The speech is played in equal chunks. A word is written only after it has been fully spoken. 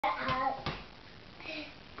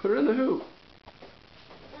Put it in the hoop.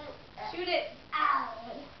 Shoot it.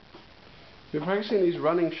 You're practicing these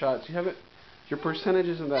running shots. You haven't. Your percentage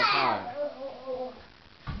isn't that high.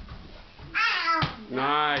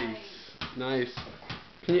 Nice, nice.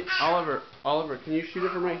 Can you, Oliver? Can you shoot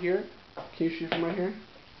it from right here? Can you shoot from right here?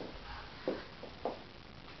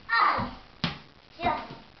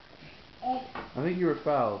 I think you were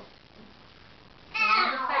fouled.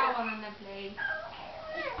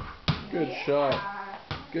 Good shot.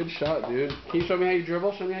 Good shot, dude. Can you show me how you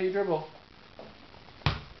dribble? Show me how you dribble.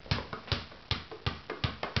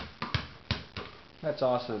 That's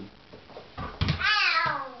awesome.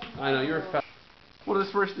 I know, you're fouled. What did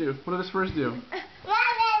this first do? What did this first do?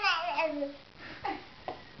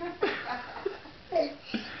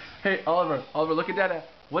 Hey, Oliver, look at Dada.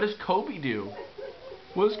 What does Kobe do?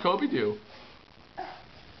 What does Kobe do?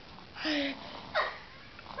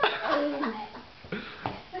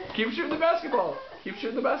 Keep shooting the basketball. Keep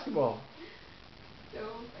shooting the basketball.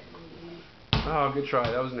 Oh, good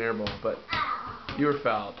try. That was an air ball, but you were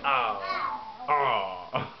fouled. Oh.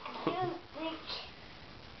 Oh.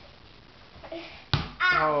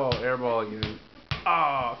 Oh, air ball again.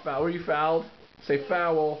 Oh, foul. Were you fouled? Say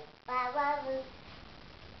foul. I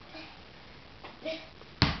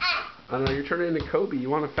don't know, you're turning into Kobe. You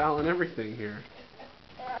want to foul in everything here.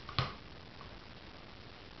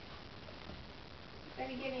 Then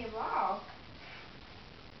you give me a ball.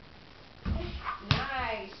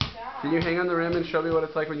 Nice shot. Can you hang on the rim and show me what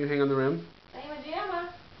it's like when you hang on the rim? Slam-a-jamma.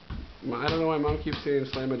 I don't know why Mom keeps saying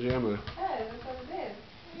slam-a-jamma. That's what it is.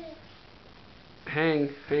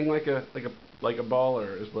 Hang like a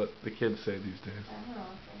baller is what the kids say these days.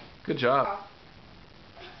 Good job.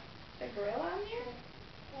 The gorilla on here?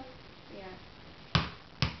 Yeah.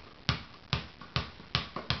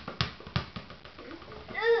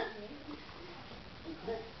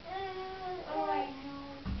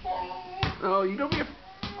 Oh, you don't be a...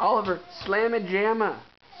 Oliver, slam-a-jamma.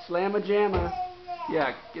 Slam-a-jamma.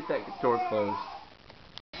 Yeah, get that door closed.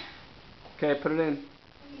 Okay, put it in.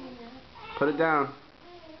 Put it down.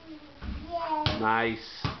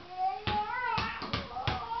 Nice.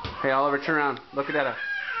 Hey, Oliver, turn around. Look at that.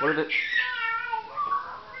 What did it...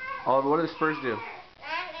 Oliver, what did the Spurs do?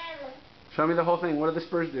 Show me the whole thing. What did the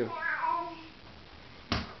Spurs do?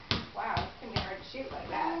 Wow, it's going to be hard to shoot like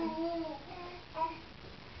that.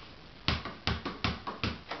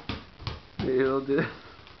 Hey, little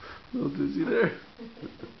dizzy there.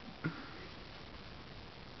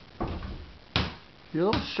 You're a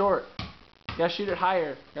little short. You gotta shoot it higher.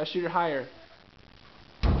 You gotta shoot it higher.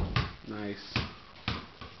 Nice.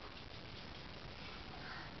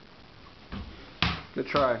 Good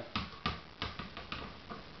try.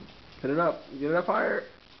 Put it up. Get it up higher.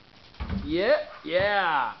 Yeah.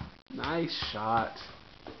 Yeah. Nice shot.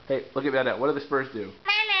 Hey, look at that. What did the Spurs do?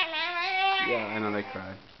 Yeah, I know they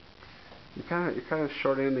cried. You're kind of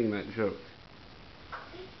short-ending that joke.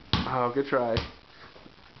 Oh, good try.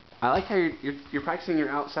 I like how you're practicing your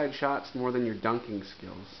outside shots more than your dunking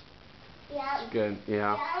skills. Yeah. It's good.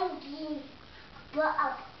 Yeah.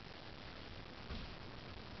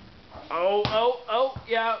 Oh,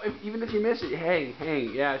 yeah. Even if you miss it, hey,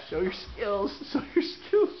 yeah. Show your skills. Show your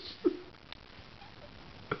skills.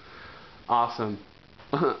 Awesome.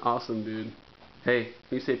 Awesome, dude. Hey,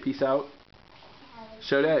 can you say peace out?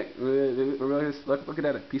 Show that. Look at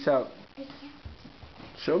that. Peace out.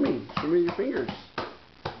 Show me. Show me your fingers.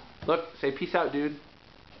 Look, say peace out, dude.